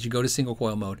it. In other words, you go to single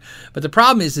coil mode. But the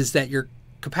problem is that your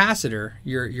capacitor,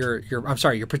 your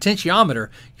potentiometer,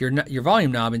 your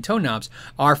volume knob and tone knobs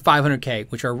are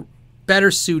 500K, which are better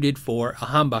suited for a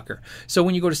humbucker. So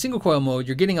when you go to single coil mode,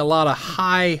 you're getting a lot of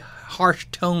high, harsh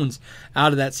tones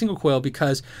out of that single coil,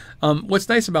 because what's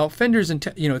nice about Fenders and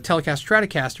Telecaster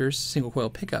Stratocasters single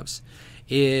coil pickups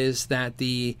is that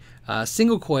the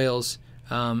single coils,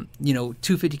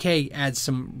 250K adds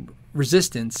some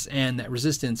resistance, and that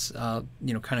resistance kind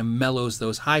of mellows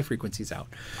those high frequencies out.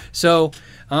 So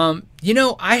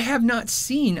I have not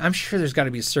seen, I'm sure there's got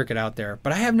to be a circuit out there,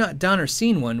 but I have not done or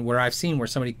seen one where I've seen where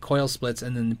somebody coil splits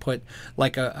and then put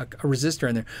like a resistor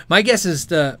in there. My guess is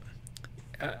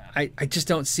I just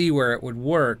don't see where it would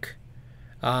work.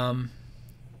 That's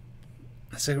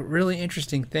a really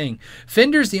interesting thing.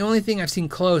 Fender's the only thing I've seen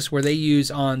close where they use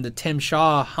on the Tim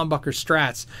Shaw humbucker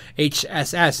Strats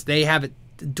HSS. They have it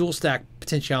dual stack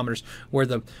potentiometers where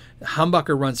the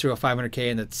humbucker runs through a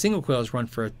 500K and the single coils run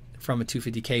from a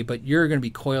 250K, but you're going to be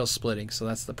coil splitting, so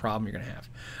that's the problem you're going to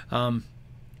have.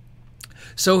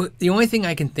 So the only thing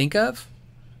I can think of,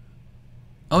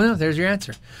 oh no, there's your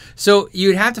answer. So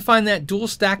you'd have to find that dual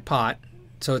stack pot,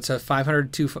 so it's a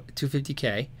 500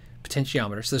 250K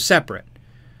potentiometer, so they're separate.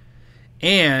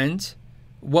 And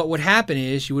what would happen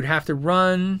is you would have to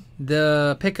run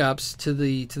the pickups to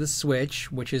the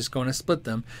switch, which is going to split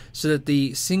them, so that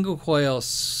the single coil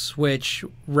switch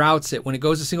routes it. When it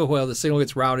goes to single coil, the signal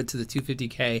gets routed to the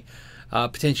 250K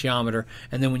potentiometer,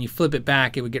 and then when you flip it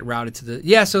back, it would get routed to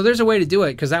the... so there's a way to do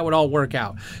it, because that would all work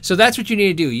out. So that's what you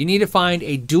need to do. You need to find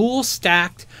a dual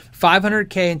stacked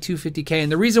 500K and 250K,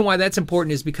 and the reason why that's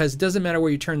important is because it doesn't matter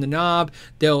where you turn the knob,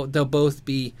 they'll both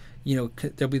be...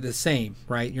 they'll be the same,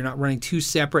 right? You're not running two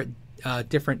separate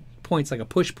different points like a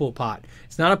push-pull pot.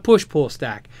 It's not a push-pull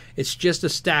stack. It's just a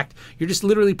stacked. You're just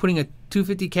literally putting a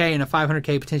 250K and a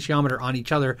 500K potentiometer on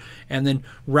each other and then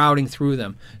routing through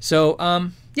them. So,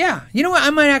 you know what?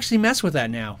 I might actually mess with that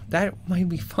now. That might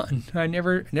be fun. I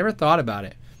never thought about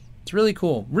it. It's really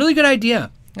cool. Really good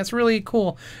idea. That's really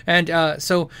cool. And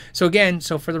so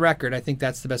for the record, I think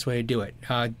that's the best way to do it.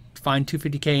 Find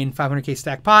 250K and 500K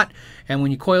stack pot, and when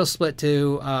you coil split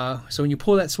to, so when you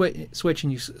pull that switch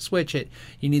and you switch it,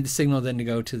 you need the signal then to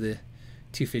go to the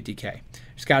 250K.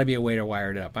 There's got to be a way to wire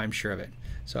it up. I'm sure of it.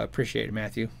 So I appreciate it,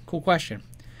 Matthew. Cool question.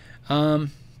 Let's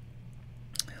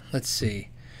see.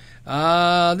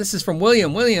 This is from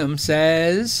William. William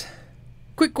says,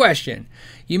 quick question.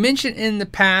 You mentioned in the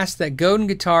past that Godin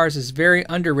guitars is very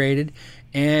underrated,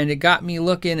 and it got me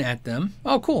looking at them.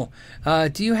 Oh, cool.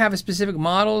 Do you have a specific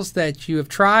models that you have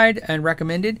tried and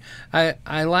recommended?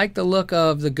 I like the look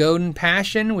of the Godin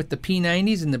Passion with the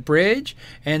P90s in the bridge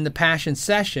and the Passion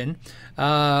Session,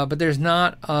 but there's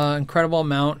not an incredible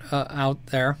amount out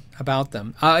there about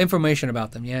them. Information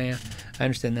about them. Yeah, I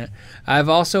understand that. I've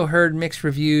also heard mixed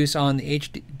reviews on the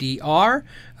HDR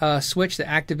switch that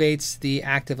activates the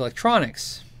active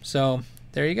electronics. So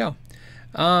there you go.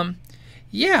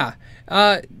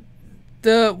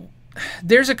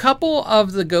 There's a couple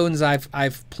of the Godins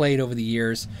I've played over the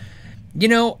years. You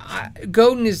know,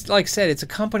 Godin is, like I said, it's a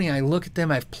company. I look at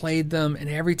them, I've played them, and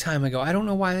every time I go, I don't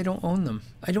know why they don't own them.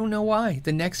 I don't know why.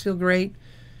 The necks feel great.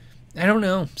 I don't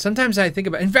know. Sometimes I think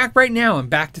about, in fact, right now I'm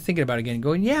back to thinking about it again,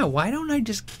 going, yeah, why don't I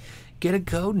just get a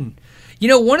Godin? You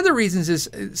know, one of the reasons is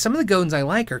some of the Godins I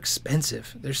like are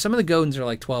expensive. There's some of the Godins are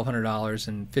like $1,200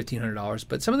 and $1,500,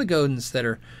 but some of the Godins that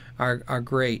are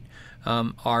great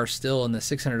are still in the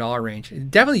 $600 range.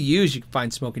 Definitely used, you can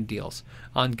find smoking deals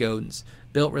on Godins.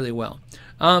 Built really well.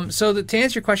 To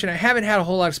answer your question, I haven't had a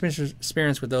whole lot of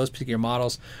experience with those particular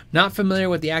models. Not familiar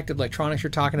with the active electronics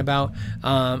you're talking about.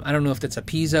 I don't know if that's a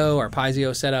piezo or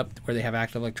piezo setup where they have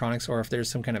active electronics, or if there's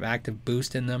some kind of active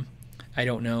boost in them. I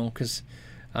don't know, because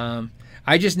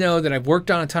I just know that I've worked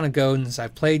on a ton of Godins.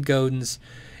 I've played Godins,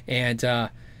 and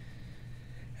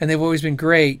they've always been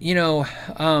great. You know,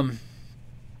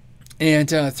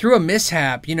 through a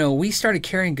mishap, you know, we started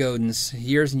carrying Godins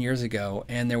years and years ago,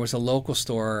 and there was a local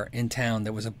store in town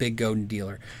that was a big Godin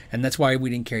dealer, and that's why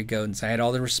we didn't carry Godins. I had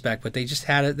all the respect, but they just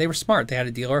had it. They were smart. They had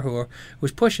a dealer who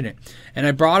was pushing it, and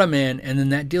I brought them in, and then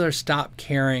that dealer stopped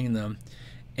carrying them,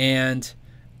 and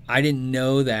I didn't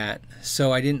know that,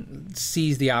 so I didn't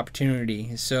seize the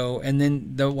opportunity. So, and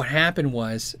then what happened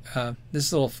was, this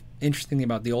is a little interesting thing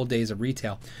about the old days of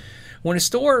retail. When a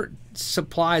store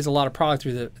supplies a lot of product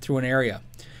through an area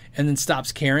and then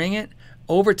stops carrying it,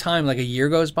 over time, like a year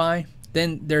goes by,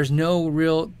 then there's no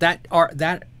real that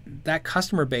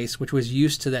customer base which was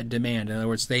used to that demand. In other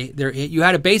words, you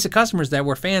had a base of customers that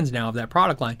were fans now of that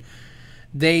product line.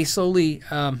 They slowly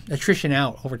attrition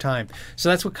out over time. So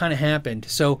that's what kind of happened.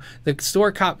 So the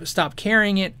store stopped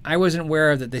carrying it. I wasn't aware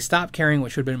of that they stopped carrying,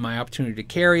 which would have been my opportunity to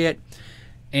carry it.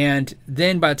 And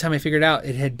then by the time I figured out,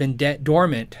 it had been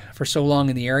dormant for so long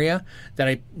in the area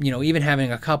that even having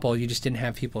a couple, you just didn't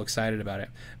have people excited about it.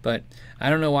 But I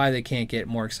don't know why they can't get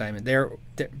more excitement. They're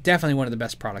definitely one of the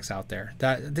best products out there.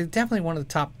 They're definitely one of the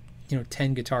top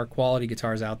 10 quality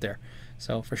guitars out there.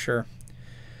 So for sure.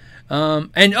 So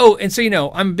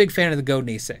I'm a big fan of the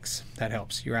Godin A6. That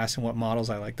helps. You're asking what models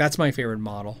I like. That's my favorite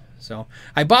model. So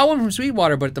I bought one from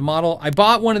Sweetwater, but I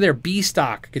bought one of their B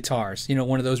stock guitars,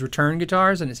 one of those return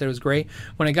guitars, and it said it was great.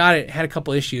 When I got it, it had a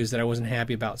couple issues that I wasn't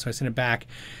happy about, so I sent it back.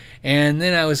 And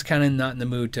then I was kind of not in the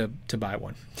mood to buy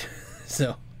one.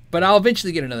 But I'll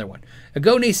eventually get another one. A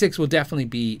Godin A6 will definitely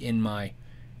be in my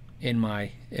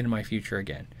future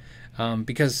again.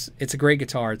 Because it's a great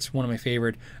guitar. It's one of my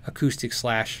favorite acoustic /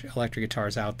 electric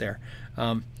guitars out there.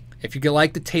 If you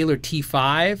like the Taylor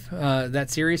T5, that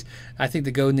series, I think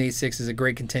the Godin A6 is a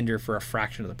great contender for a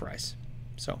fraction of the price.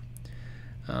 So,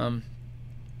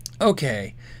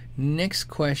 okay. Next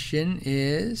question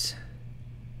is,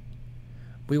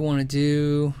 we want to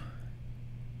do,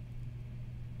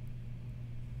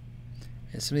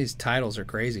 and some of these titles are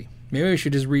crazy. Maybe we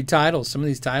should just read titles. Some of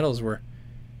these titles were,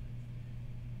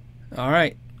 all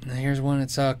right. Here's one.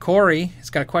 It's Corey. It's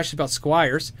got a question about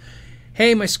Squiers.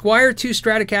 Hey, my Squier 2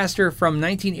 Stratocaster from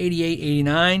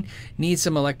 1988-89 needs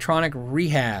some electronic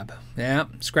rehab. Yeah,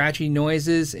 scratchy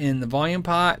noises in the volume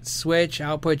pot, switch,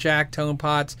 output jack, tone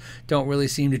pots don't really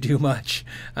seem to do much.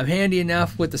 I'm handy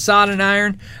enough with the soldering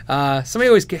iron. Somebody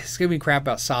always gives me crap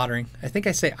about soldering. I think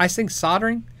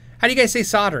soldering? How do you guys say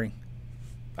soldering?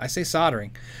 I say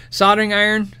soldering. Soldering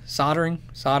iron.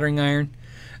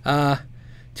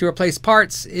 To replace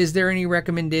parts, is there any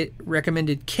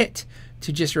recommended kit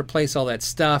to just replace all that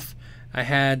stuff? I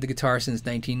had the guitar since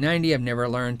 1990. I've never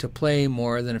learned to play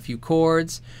more than a few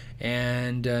chords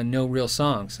and no real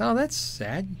songs. Oh, that's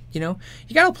sad. You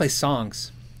gotta play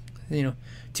songs. To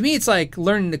me, it's like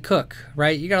learning to cook,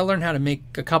 right? You gotta learn how to make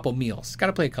a couple meals.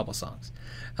 Gotta play a couple songs.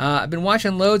 I've been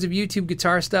watching loads of YouTube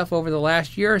guitar stuff over the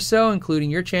last year or so,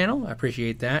 including your channel. I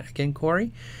appreciate that. Again,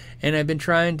 Corey. And I've been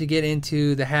trying to get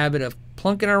into the habit of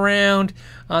plunking around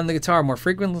on the guitar more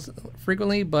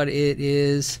frequently, but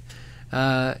it's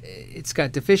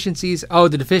got deficiencies. Oh,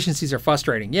 the deficiencies are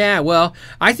frustrating. Yeah, well,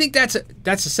 I think that's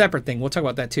a separate thing. We'll talk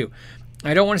about that too.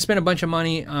 I don't want to spend a bunch of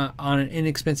money on an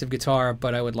inexpensive guitar,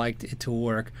 but I would like it to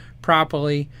work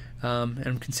properly.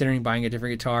 I'm considering buying a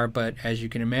different guitar, but as you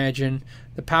can imagine,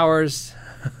 the powers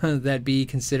that be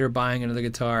consider buying another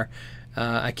guitar.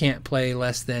 I can't play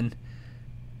less than.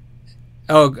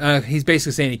 He's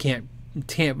basically saying he can't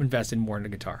invest in more in the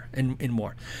guitar and in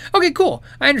more. Okay, cool.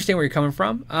 I understand where you're coming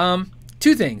from.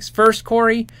 Two things. First,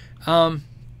 Corey.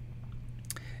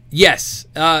 Yes,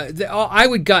 I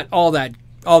would gut all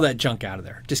that junk out of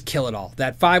there. Just kill it all.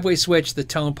 That 5-way switch, the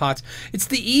tone pots. It's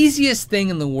the easiest thing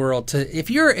in the world to if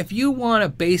you want a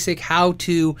basic how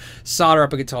to solder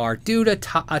up a guitar, dude, a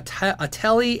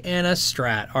Tele and a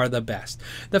Strat are the best.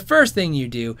 The first thing you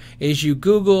do is you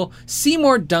Google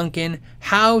Seymour Duncan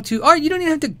how to. Or you don't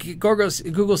even have to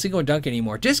Google Seymour Duncan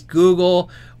anymore. Just Google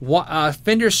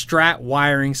Fender Strat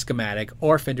wiring schematic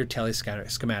or Fender Tele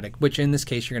schematic, which in this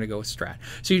case you're going to go with Strat.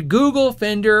 So you Google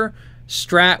Fender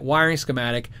Strat wiring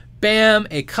schematic, bam,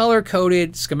 a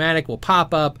color-coded schematic will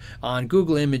pop up on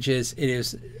Google Images.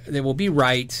 They will be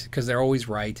right because they're always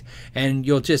right, and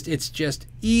it's just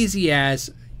easy as,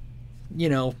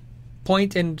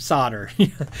 point and solder. You're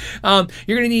going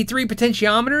to need 3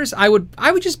 potentiometers. I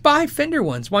would just buy Fender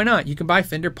ones. Why not? You can buy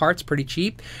Fender parts pretty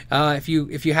cheap. If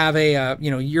you have a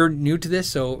you're new to this,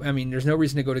 so I mean, there's no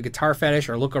reason to go to Guitar Fetish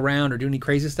or look around or do any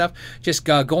crazy stuff. Just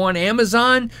go on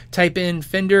Amazon, type in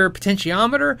Fender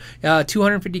potentiometer,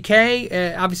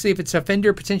 $250K. Obviously, if it's a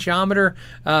Fender potentiometer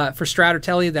for Strat or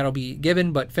Tele, that'll be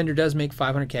given, but Fender does make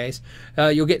 $500Ks.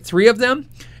 You'll get 3 of them.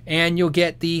 And you'll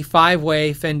get the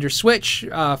 5-way Fender switch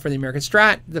for the American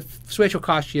Strat. The switch will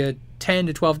cost you $10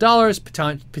 to $12.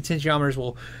 Potentiometers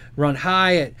will run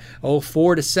high at $4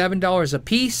 to $7 a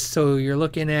piece. So you're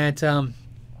looking at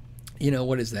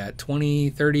what is that?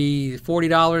 $20, $30,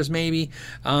 $40 maybe.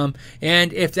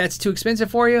 And if that's too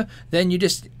expensive for you, then you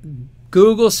just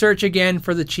Google search again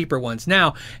for the cheaper ones.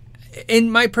 Now, in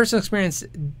my personal experience,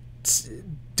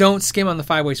 don't skim on the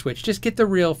 5-way switch. Just get the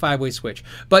real 5-way switch.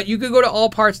 But you could go to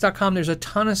allparts.com. There's a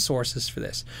ton of sources for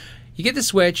this. You get the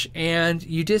switch and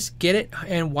you just get it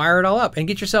and wire it all up, and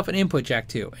get yourself an input jack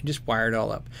too, and just wire it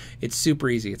all up. It's super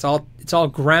easy. It's all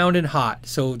ground and hot.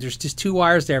 So there's just 2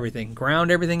 wires to everything.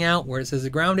 Ground everything out where it says to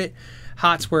ground it.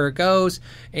 Hot's where it goes.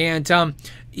 And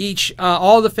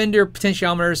all the Fender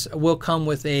potentiometers will come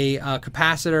with a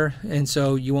capacitor, and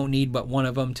so you won't need but one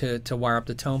of them to wire up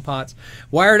the tone pots.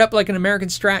 Wire it up like an American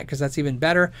Strat, because that's even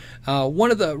better.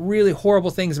 One of the really horrible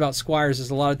things about Squiers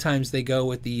is a lot of times they go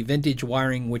with the vintage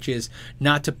wiring, which is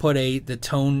not to put the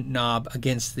tone knob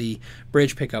against the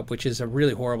bridge pickup, which is a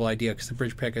really horrible idea because the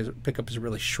bridge pickup is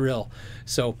really shrill.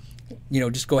 So,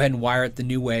 just go ahead and wire it the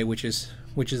new way, which is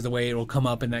the way it will come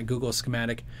up in that Google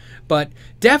schematic. But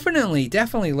definitely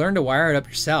learn to wire it up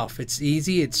yourself. It's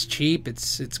easy, it's cheap,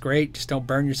 it's great. Just don't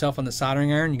burn yourself on the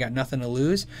soldering iron. You got nothing to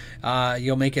lose.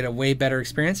 You'll make it a way better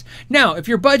experience. Now, if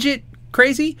your budget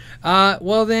crazy,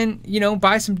 well then,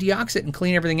 buy some deoxit and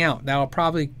clean everything out. That'll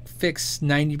probably fix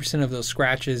 90% of those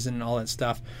scratches and all that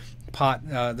stuff.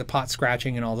 The pot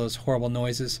scratching and all those horrible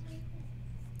noises.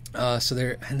 And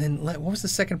then what was the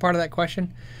second part of that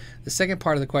question? The second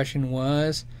part of the question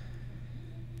was,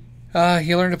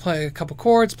 you learn to play a couple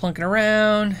chords, plunking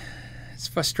around. It's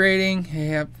frustrating.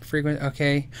 Yeah, frequent.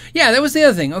 Okay. Yeah, that was the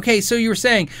other thing. Okay, so you were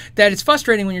saying that it's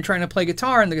frustrating when you're trying to play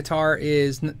guitar and the guitar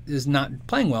is not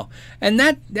playing well. And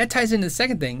that ties into the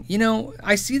second thing.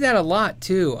 I see that a lot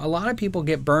too. A lot of people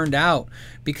get burned out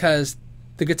because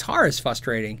the guitar is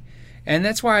frustrating. And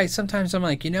that's why sometimes I'm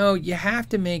like, you have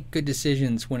to make good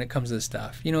decisions when it comes to this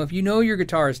stuff. If your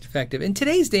guitar is defective, in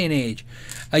today's day and age,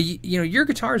 your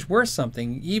guitar is worth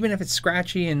something. Even if it's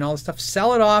scratchy and all this stuff,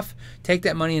 sell it off, take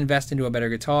that money, invest into a better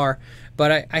guitar.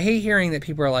 But I hate hearing that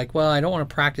people are like, well, I don't want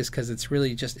to practice because it's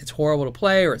really it's horrible to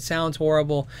play or it sounds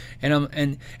horrible. And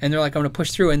they're like, I'm going to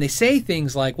push through. And they say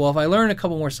things like, well, if I learn a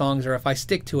couple more songs or if I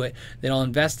stick to it, then I'll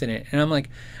invest in it. And I'm like,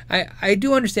 I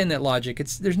do understand that logic.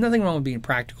 There's nothing wrong with being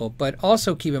practical, but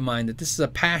also keep in mind that this is a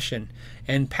passion,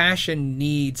 and passion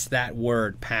needs that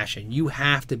word, passion. You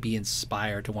have to be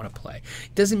inspired to want to play.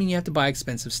 It doesn't mean you have to buy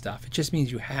expensive stuff. It just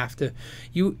means you have to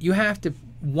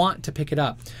want to pick it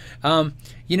up.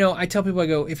 I tell people, I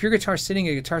go, if your guitar's sitting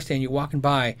at a guitar stand, you're walking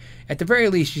by, at the very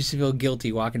least you should feel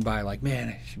guilty walking by like, man,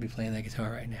 I should be playing that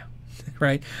guitar right now.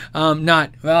 Right?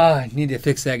 I need to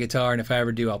fix that guitar, and if I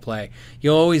ever do, I'll play.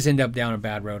 You'll always end up down a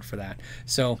bad road for that.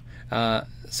 So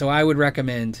I would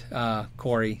recommend,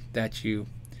 Corey, that you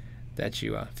that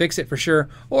you fix it for sure,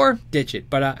 or ditch it.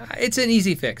 But it's an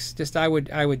easy fix. Just I would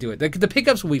do it. The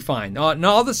pickups will be fine.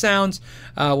 All the sounds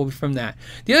will be from that.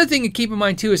 The other thing to keep in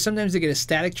mind too is sometimes they get a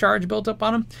static charge built up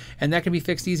on them, and that can be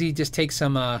fixed easy. Just take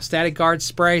some static guard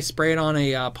spray it on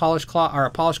a polished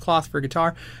cloth for a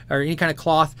guitar or any kind of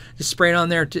cloth. Just spray it on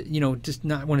there. Just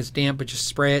not when it's damp, but just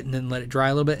spray it and then let it dry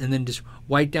a little bit, and then just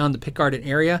wipe down the pickguard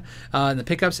area and the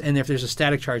pickups. And if there's a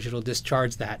static charge, it'll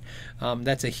discharge that.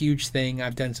 That's a huge thing.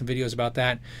 I've done some videos about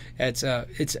that. That's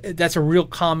a real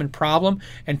common problem.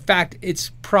 In fact,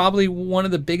 it's probably one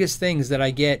of the biggest things that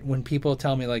I get when people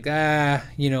tell me like,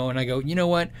 and I go, you know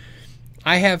what?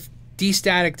 I have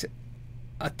destaticked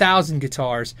 1,000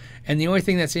 guitars, and the only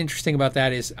thing that's interesting about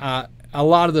that is a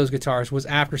lot of those guitars was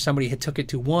after somebody had took it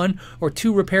to 1 or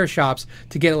 2 repair shops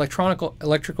to get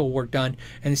electrical work done,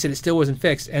 and they said it still wasn't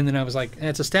fixed. And then I was like,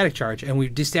 it's a static charge, and we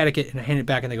destatic it, and I hand it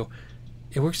back, and they go,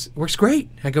 it works great.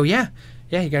 I go, yeah,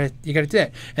 you gotta do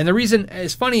that. And the reason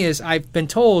is funny is I've been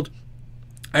told,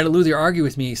 I had a Luthier argue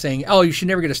with me saying, oh, you should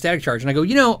never get a static charge. And I go,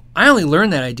 I only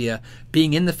learned that idea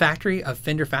being in the factory of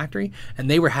Fender factory, and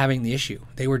they were having the issue.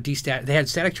 They had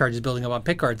static charges building up on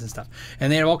pickguards and stuff,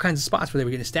 and they had all kinds of spots where they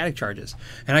were getting static charges.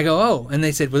 And I go, oh, and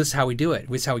they said, well, this is how we do it.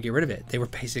 This is how we get rid of it. They were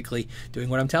basically doing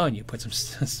what I'm telling you, put some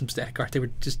static guard. They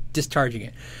were just discharging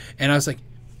it. And I was like,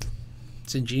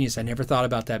 it's ingenious. I never thought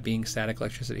about that being static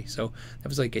electricity. So that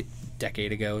was like a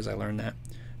decade ago as I learned that.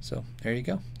 So there you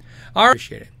go. I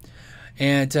appreciate it.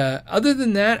 And other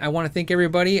than that, I want to thank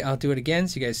everybody. I'll do it again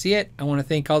so you guys see it. I want to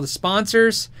thank all the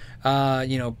sponsors,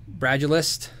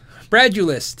 Bradulist,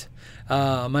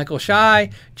 Michael Shy,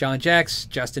 John Jex,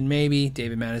 Justin Maybe,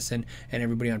 David Madison, and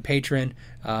everybody on Patreon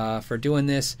for doing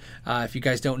this. If you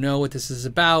guys don't know what this is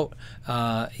about,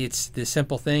 it's the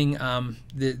simple thing.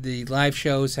 The live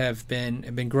shows have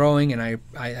been growing, and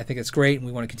I think it's great, and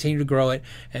we want to continue to grow it.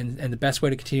 And the best way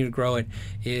to continue to grow it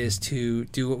is to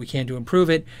do what we can to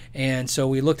improve it. And so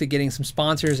we looked at getting some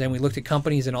sponsors, and we looked at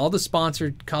companies, and all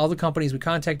the companies we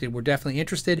contacted were definitely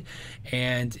interested.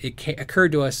 And it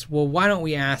occurred to us, well, why don't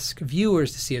we ask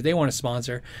viewers to see if they want to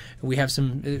sponsor? We have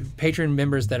some Patreon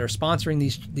members that are sponsoring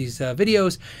these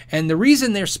videos, and the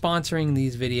reason they're sponsoring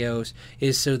these videos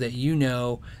is so that you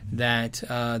know that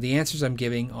the answers I'm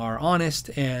giving are honest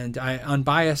and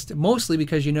unbiased, mostly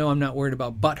because I'm not worried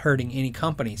about butt hurting any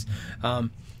companies.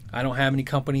 I don't have any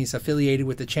companies affiliated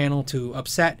with the channel to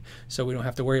upset, so we don't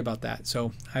have to worry about that.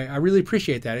 So I really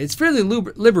appreciate that. It's fairly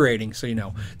liberating, so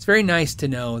it's very nice to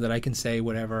know that I can say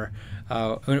whatever,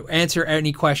 answer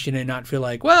any question and not feel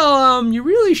like, well, you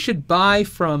really should buy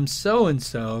from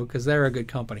so-and-so because they're a good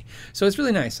company. So it's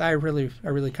really nice. I really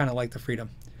kind of like the freedom.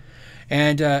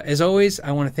 And as always,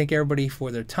 I want to thank everybody for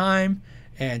their time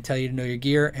and tell you to know your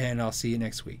gear, and I'll see you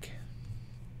next week.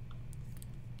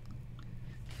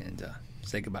 And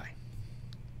say goodbye.